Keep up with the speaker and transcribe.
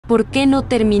¿por qué no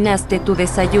terminaste tu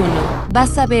desayuno?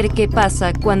 Vas a ver qué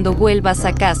pasa cuando vuelvas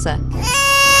a casa.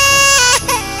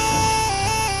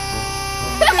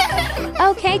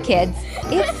 Okay, kids,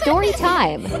 it's story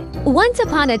time. Once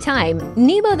upon a time,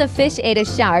 Nemo the fish ate a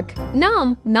shark.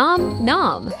 Nom, nom,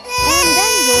 nom. And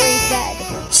then Dory said,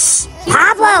 Shh!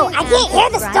 Pablo, I can't hear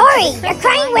the story. You're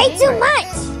crying way too much.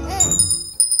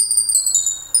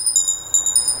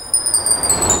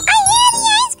 I hear the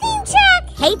ice cream truck.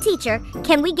 Hey, teacher,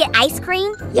 can we get ice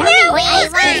cream? Yeah, we ice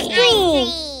cream.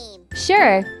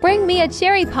 Sure, bring me a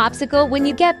cherry popsicle when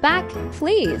you get back,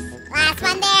 please. Last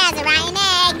one there is a rotten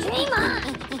egg. Dream on.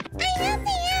 I hope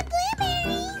they have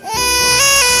blueberries.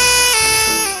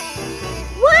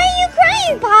 Why are you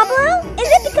crying, Pablo? Is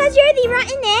it because you're the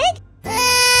rotten egg?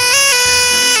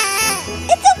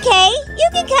 It's okay. You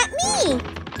can cut me.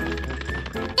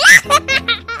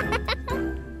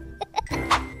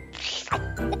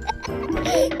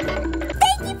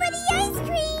 Thank you for the ice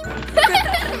cream.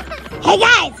 Hey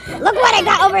guys, look what I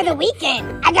got over the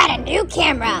weekend. I got a new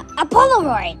camera, a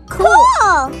Polaroid.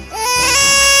 Cool.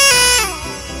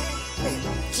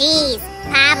 Jeez,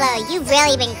 Pablo, you've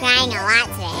really been crying a lot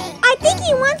today. I think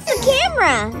he wants the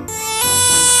camera.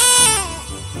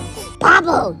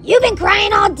 Pablo, you've been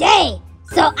crying all day,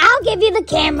 so I'll give you the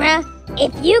camera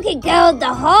if you can go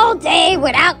the whole day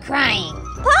without crying.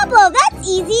 Pablo, that's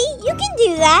easy. You can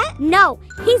do that. No,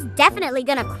 he's definitely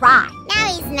gonna cry. No,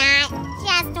 he's not.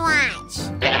 Just watch.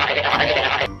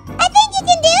 I think you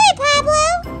can do it, Pablo.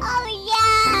 Oh,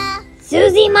 yeah.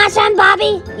 Suzie, Masha, and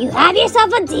Bobby, you have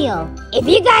yourself a deal. If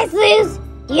you guys lose,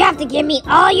 you have to give me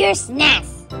all your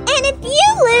snacks. And if you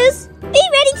lose, be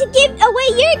ready to give away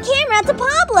your camera to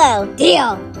Pablo.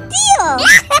 Deal. Deal.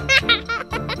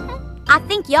 I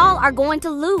think y'all are going to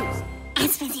lose.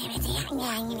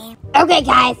 Okay,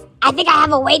 guys, I think I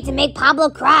have a way to make Pablo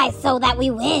cry so that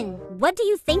we win. What do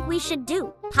you think we should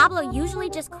do? Pablo usually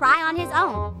just cry on his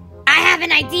own. I have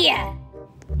an idea.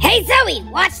 Hey, Zoe,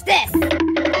 watch this.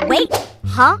 Wait,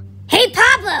 huh? Hey,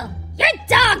 Pablo, your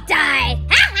dog died.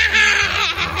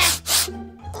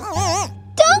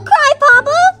 Don't cry,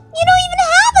 Pablo. You don't even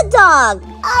have a dog.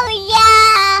 Oh,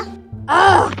 yeah.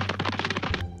 Ugh.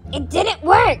 It didn't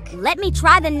work. Let me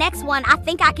try the next one. I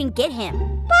think I can get him.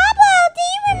 Pablo, do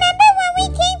you remember when we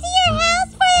came to your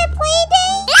house for a play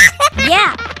date?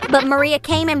 Yeah, but Maria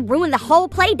came and ruined the whole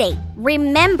play date.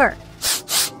 Remember.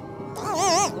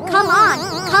 Come on,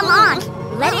 come on.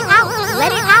 Let it out,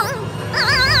 let it out.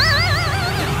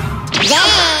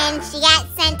 Then she got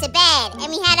sent to bed and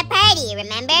we had a party,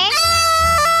 remember?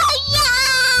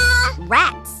 Yeah!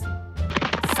 Rats.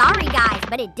 Sorry guys,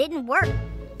 but it didn't work.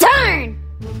 Darn!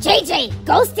 JJ,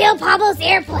 go steal Pablo's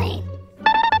airplane.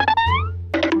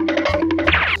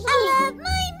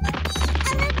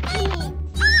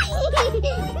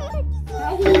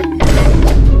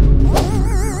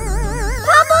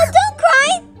 Pablo, don't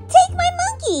cry. Take my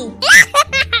monkey.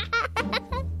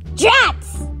 Drats!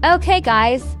 Okay,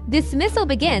 guys, dismissal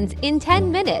begins in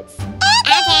 10 minutes.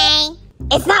 Okay.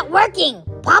 It's not working.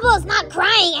 Pablo's not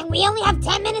crying and we only have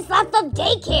 10 minutes left of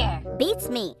daycare. Beats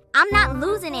me. I'm not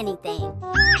losing anything.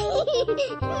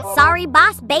 Sorry,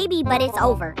 boss baby, but it's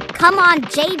over. Come on,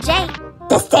 JJ.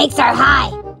 The stakes are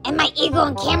high, and my ego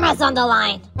and camera's on the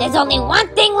line. There's only one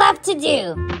thing left to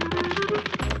do.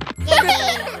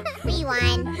 We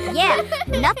won. Yeah,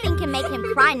 nothing can make him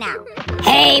cry now.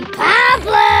 Hey,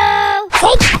 Pablo!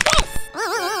 Take this!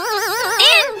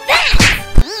 And that!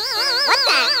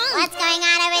 What's going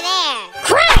on over there?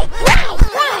 Cry! Cry!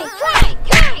 Cry! Cry!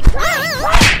 Cry! Cry! Cry!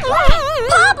 Cry!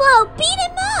 Pablo, beat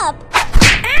him up!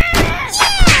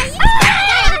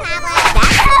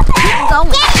 Keep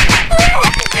going.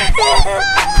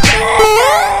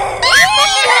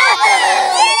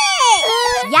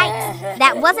 Yikes,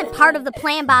 that wasn't part of the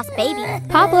plan, boss baby.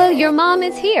 Pablo, your mom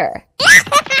is here.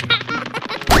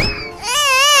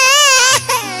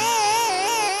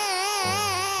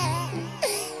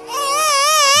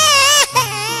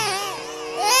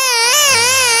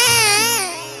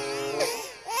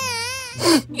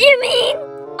 You mean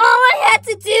all I had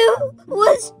to do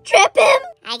was trip him?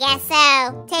 I guess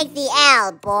so. Take the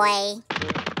L, boy.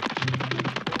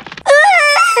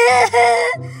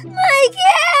 My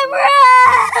camera!